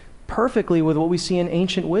fits perfectly with what we see in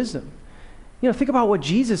ancient wisdom. You know, think about what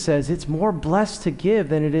Jesus says. It's more blessed to give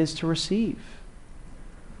than it is to receive.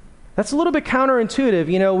 That's a little bit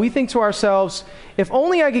counterintuitive. You know, we think to ourselves, if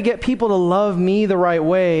only I could get people to love me the right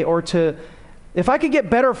way, or if I could get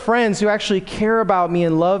better friends who actually care about me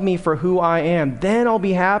and love me for who I am, then I'll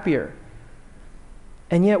be happier.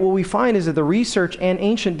 And yet what we find is that the research and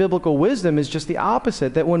ancient biblical wisdom is just the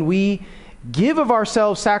opposite, that when we give of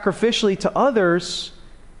ourselves sacrificially to others,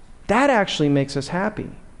 that actually makes us happy.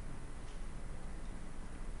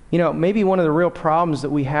 You know, maybe one of the real problems that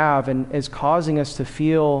we have and is causing us to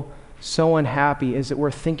feel so unhappy is that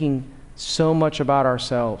we're thinking so much about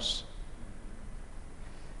ourselves.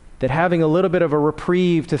 That having a little bit of a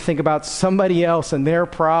reprieve to think about somebody else and their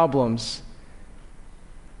problems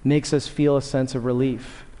makes us feel a sense of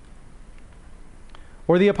relief.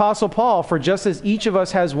 Or the Apostle Paul, for just as each of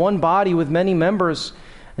us has one body with many members,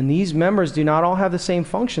 and these members do not all have the same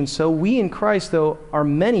function, so we in Christ, though are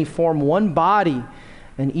many, form one body,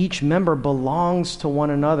 and each member belongs to one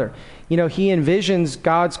another. You know, he envisions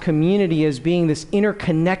God's community as being this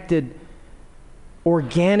interconnected,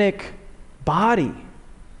 organic body.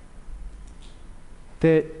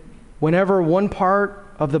 That whenever one part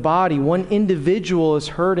of the body, one individual is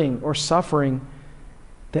hurting or suffering,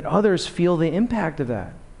 that others feel the impact of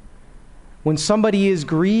that. When somebody is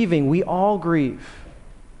grieving, we all grieve.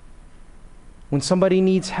 When somebody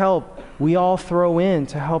needs help, we all throw in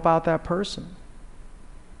to help out that person.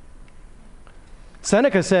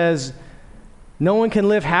 Seneca says, no one can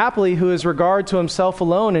live happily who has regard to himself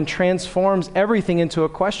alone and transforms everything into a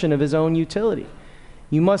question of his own utility.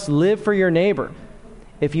 You must live for your neighbor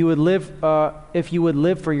if you would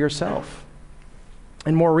live for yourself.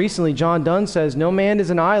 And more recently, John Donne says, no man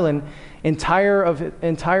is an island entire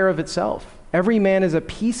of itself. Every man is a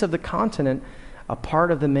piece of the continent, a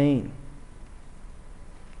part of the main.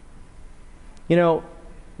 You know,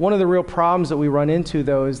 one of the real problems that we run into,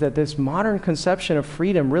 though, is that this modern conception of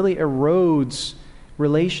freedom really erodes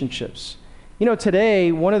relationships. You know,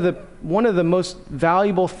 today, one of the most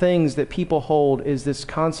valuable things that people hold is this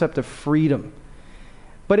concept of freedom.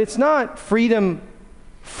 But it's not freedom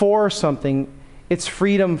for something, it's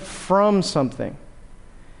freedom from something.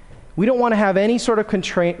 We don't want to have any sort of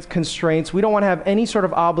constraints. We don't want to have any sort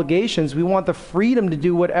of obligations. We want the freedom to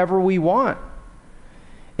do whatever we want.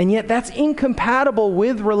 And yet that's incompatible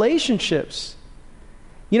with relationships.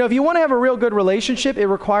 You know, if you want to have a real good relationship, it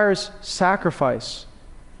requires sacrifice.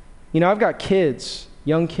 You know, I've got kids,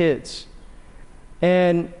 young kids.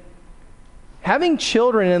 And having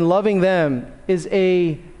children and loving them is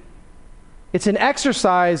it's an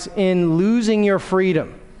exercise in losing your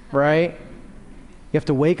freedom, right? You have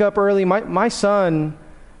to wake up early. My son,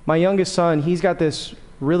 my youngest son, he's got this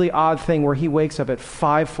really odd thing where he wakes up at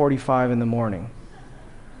 5:45 in the morning.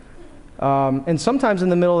 And sometimes in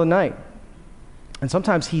the middle of the night. And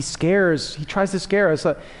sometimes he tries to scare us.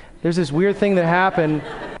 There's this weird thing that happened.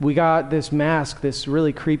 We got this mask, this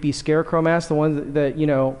really creepy scarecrow mask, the one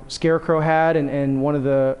that Scarecrow had and one of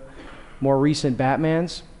the more recent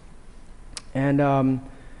Batmans. And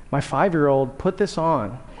my 5-year-old put this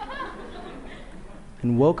on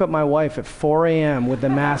and woke up my wife at 4 a.m. with the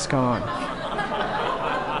mask on.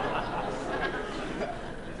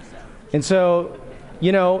 And so,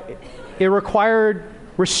 it required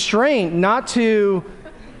restraint not to,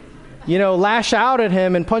 lash out at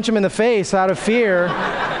him and punch him in the face out of fear.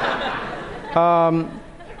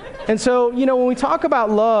 And so, when we talk about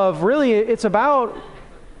love, really it's about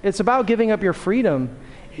giving up your freedom.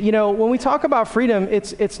 When we talk about freedom,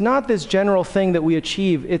 it's not this general thing that we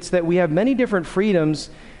achieve. It's that we have many different freedoms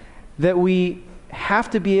that we have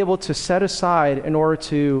to be able to set aside in order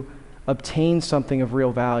to obtain something of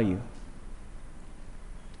real value.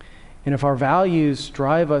 And if our values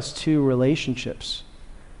drive us to relationships,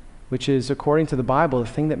 which is, according to the Bible, the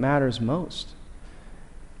thing that matters most,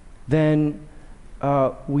 then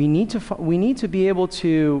we need to be able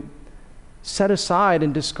to set aside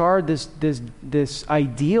and discard this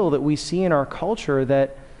ideal that we see in our culture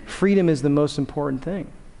that freedom is the most important thing.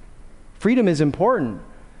 Freedom is important,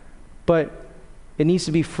 but it needs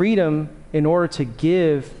to be freedom in order to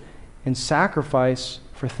give and sacrifice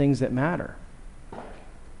for things that matter.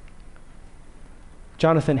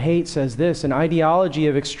 Jonathan Haidt says this: an ideology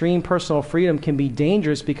of extreme personal freedom can be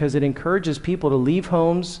dangerous because it encourages people to leave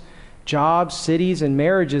homes, jobs, cities, and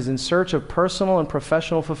marriages in search of personal and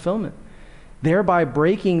professional fulfillment, thereby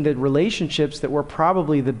breaking the relationships that were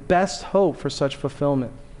probably the best hope for such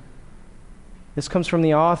fulfillment. This comes from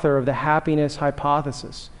the author of The Happiness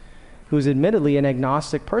Hypothesis, who is admittedly an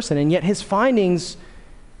agnostic person, and yet his findings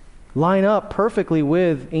line up perfectly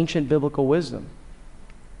with ancient biblical wisdom.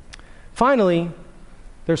 Finally,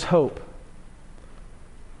 there's hope.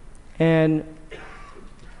 And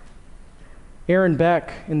Aaron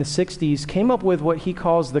Beck in the 60s came up with what he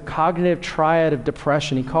calls the cognitive triad of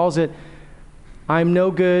depression. He calls it, I'm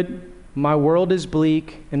no good, my world is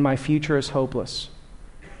bleak, and my future is hopeless.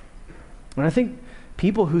 And I think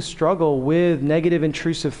people who struggle with negative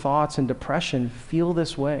intrusive thoughts and depression feel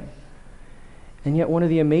this way. And yet one of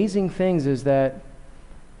the amazing things is that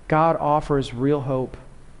God offers real hope.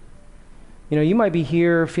 You might be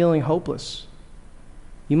here feeling hopeless.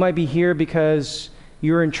 You might be here because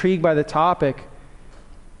you're intrigued by the topic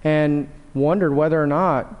and wondered whether or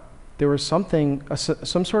not there was some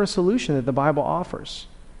sort of solution that the Bible offers.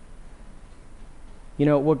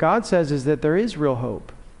 What God says is that there is real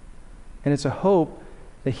hope, and it's a hope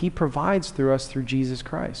that He provides through us through Jesus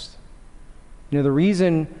Christ. The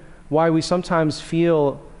reason why we sometimes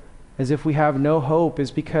feel as if we have no hope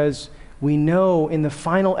is because we know in the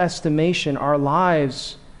final estimation our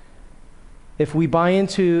lives, if we buy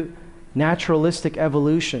into naturalistic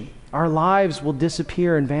evolution, our lives will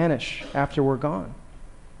disappear and vanish after we're gone.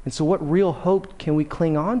 And so what real hope can we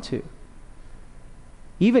cling on to?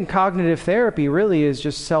 Even cognitive therapy really is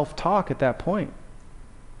just self-talk at that point,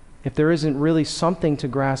 if there isn't really something to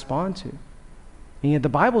grasp onto. And yet the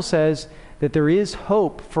Bible says that there is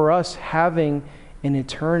hope for us having an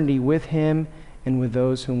eternity with Him and with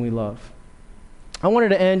those whom we love. I wanted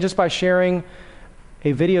to end just by sharing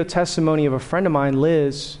a video testimony of a friend of mine,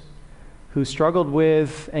 Liz, who struggled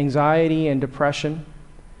with anxiety and depression.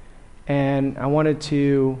 And I wanted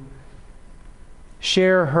to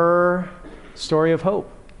share her story of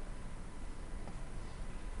hope.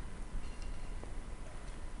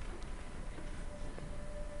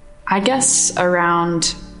 I guess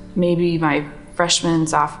around maybe my freshman,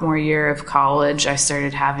 sophomore year of college, I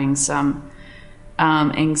started having some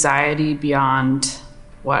anxiety beyond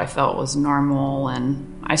what I felt was normal,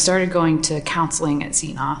 and I started going to counseling at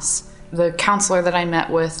CNOS. The counselor that I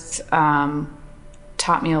met with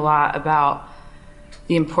taught me a lot about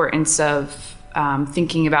the importance of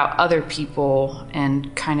thinking about other people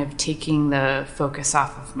and kind of taking the focus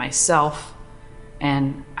off of myself,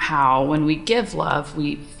 and how when we give love,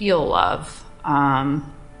 we feel love.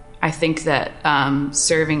 I think that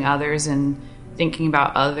serving others and thinking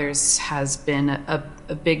about others has been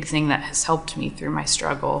a big thing that has helped me through my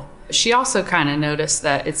struggle. She also kind of noticed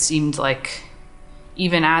that it seemed like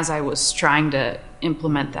even as I was trying to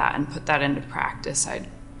implement that and put that into practice, I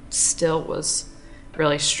still was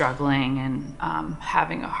really struggling and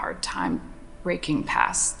having a hard time breaking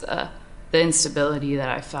past the instability that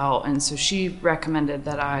I felt. And so she recommended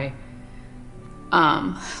that I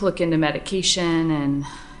look into medication,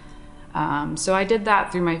 and so I did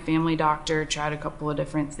that through my family doctor, tried a couple of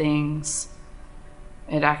different things.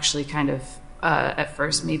 It actually kind of at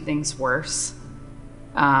first made things worse.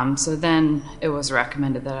 So then it was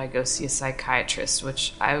recommended that I go see a psychiatrist,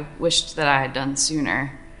 which I wished that I had done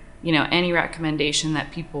sooner. Any recommendation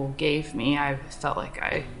that people gave me, I felt like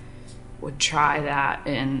I would try that,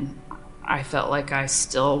 and I felt like I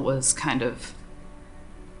still was kind of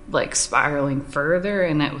like spiraling further,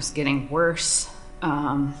 and it was getting worse.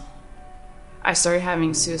 I started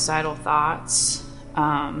having suicidal thoughts.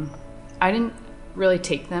 I didn't really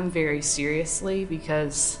take them very seriously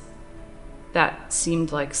because that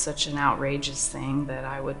seemed like such an outrageous thing that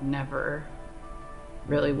I would never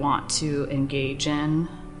really want to engage in.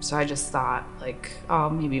 So I just thought, like, oh,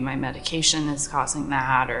 maybe my medication is causing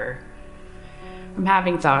that, or I'm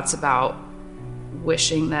having thoughts about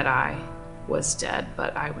wishing that I was dead,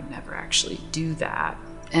 but I would never actually do that.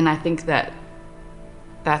 And I think that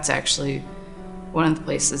that's actually one of the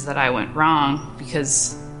places that I went wrong,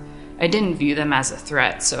 because I didn't view them as a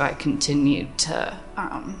threat, so I continued to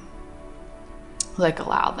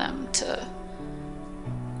allow them to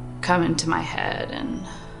come into my head. And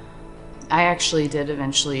I actually did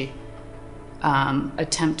eventually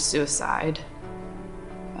attempt suicide.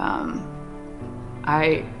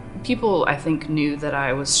 People, I think, knew that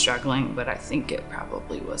I was struggling, but I think it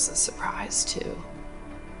probably was a surprise too.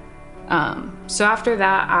 So after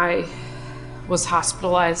that, I was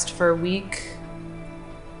hospitalized for a week.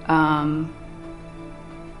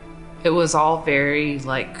 It was all very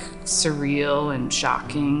surreal and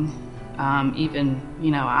shocking. Even,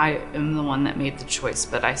 I am the one that made the choice,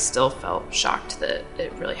 but I still felt shocked that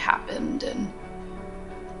it really happened. And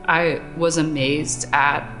I was amazed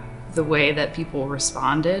at the way that people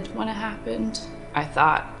responded when it happened. I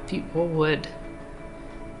thought people would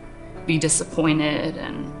be disappointed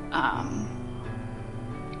and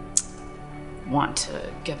want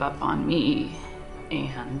to give up on me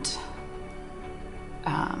and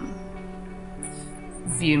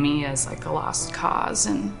view me as like a lost cause.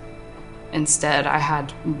 And instead, I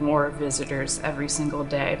had more visitors every single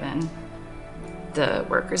day than the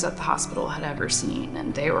workers at the hospital had ever seen,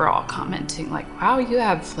 and they were all commenting like, wow, you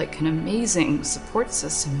have like an amazing support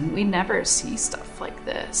system, and we never see stuff like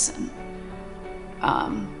this.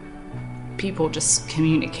 And people just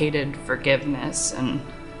communicated forgiveness, and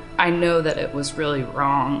I know that it was really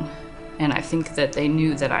wrong, and I think that they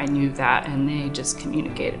knew that I knew that, and they just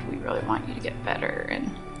communicated, we really want you to get better.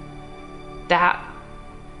 And that,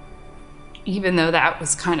 even though that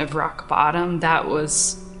was kind of rock bottom, that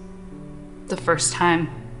was the first time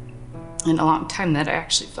in a long time that I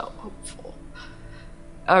actually felt hopeful.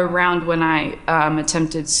 Around when I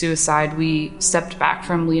attempted suicide, we stepped back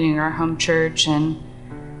from leading our home church, and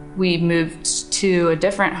we moved to a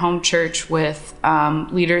different home church with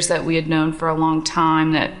leaders that we had known for a long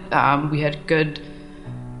time, that we had good,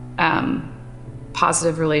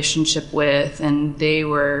 positive relationship with, and they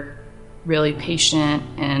were really patient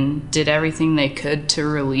and did everything they could to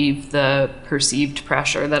relieve the perceived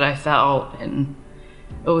pressure that I felt. And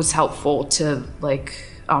it was helpful to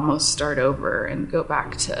almost start over and go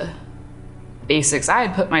back to basics. I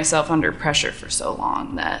had put myself under pressure for so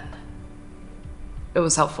long that it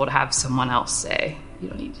was helpful to have someone else say, you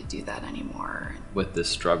don't need to do that anymore. With this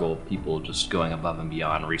struggle, people just going above and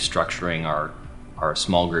beyond, restructuring our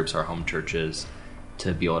small groups, our home churches,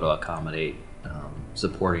 to be able to accommodate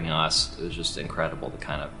supporting us. It was just incredible, the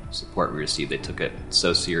kind of support we received. They took it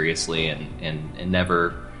so seriously and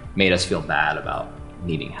never made us feel bad about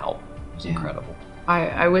needing help. It was incredible.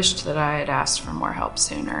 I wished that I had asked for more help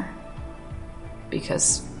sooner,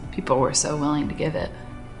 because people were so willing to give it.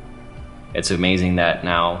 It's amazing that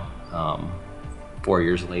now, 4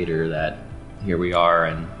 years later, that here we are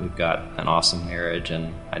and we've got an awesome marriage,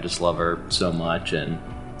 and I just love her so much, and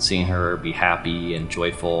seeing her be happy and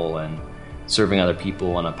joyful and serving other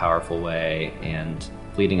people in a powerful way and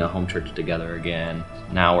leading a home church together again.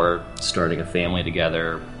 Now we're starting a family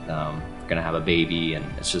together. We're going to have a baby, and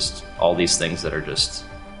it's just all these things that are just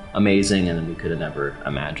amazing, and we could have never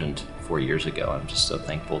imagined 4 years ago. I'm just so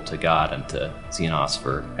thankful to God and to Xenos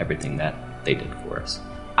for everything that they did for us.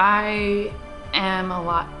 I am a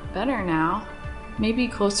lot better now. Maybe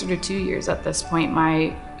closer to 2 years at this point.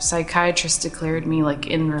 My psychiatrist declared me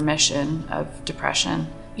in remission of depression.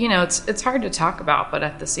 It's hard to talk about, but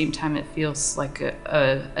at the same time, it feels like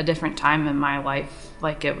a different time in my life.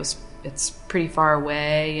 It's pretty far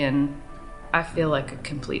away, and I feel like a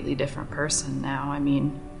completely different person now. I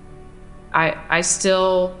mean, I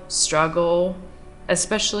still struggle,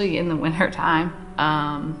 especially in the wintertime.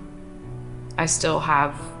 I still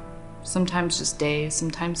have sometimes just days,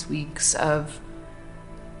 sometimes weeks of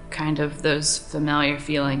kind of those familiar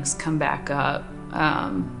feelings come back up.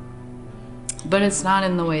 But it's not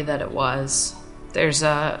in the way that it was. There's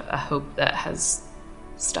a hope that has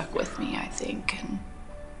stuck with me, I think.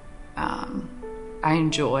 And I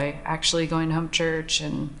enjoy actually going to home church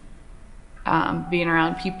and being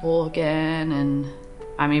around people again, and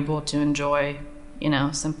I'm able to enjoy,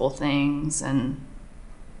 simple things. And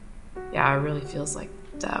yeah, it really feels like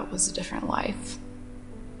that was a different life.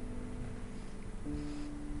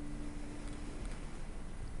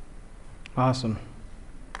 Awesome.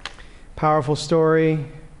 Powerful story.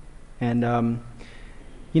 And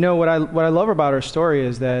what I love about her story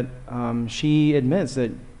is that she admits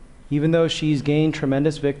that even though she's gained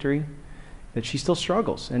tremendous victory, that she still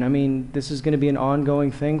struggles. And I mean, this is going to be an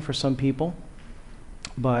ongoing thing for some people,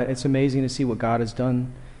 but it's amazing to see what God has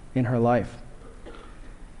done in her life.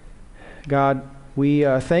 God, we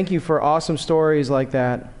thank you for awesome stories like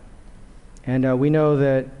that. And we know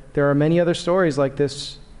that there are many other stories like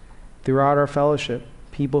this throughout our fellowship,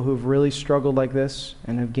 people who've really struggled like this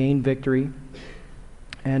and have gained victory.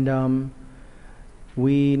 And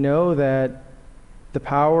we know that the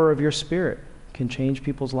power of your Spirit can change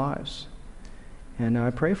people's lives. And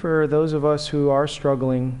I pray for those of us who are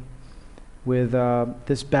struggling with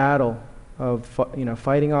this battle of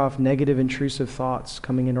fighting off negative, intrusive thoughts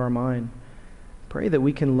coming into our mind. Pray that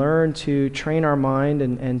we can learn to train our mind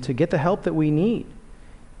and to get the help that we need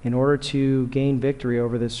in order to gain victory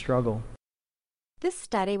over this struggle. This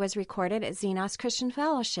study was recorded at Xenos Christian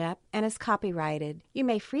Fellowship and is copyrighted. You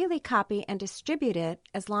may freely copy and distribute it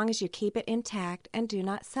as long as you keep it intact and do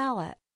not sell it.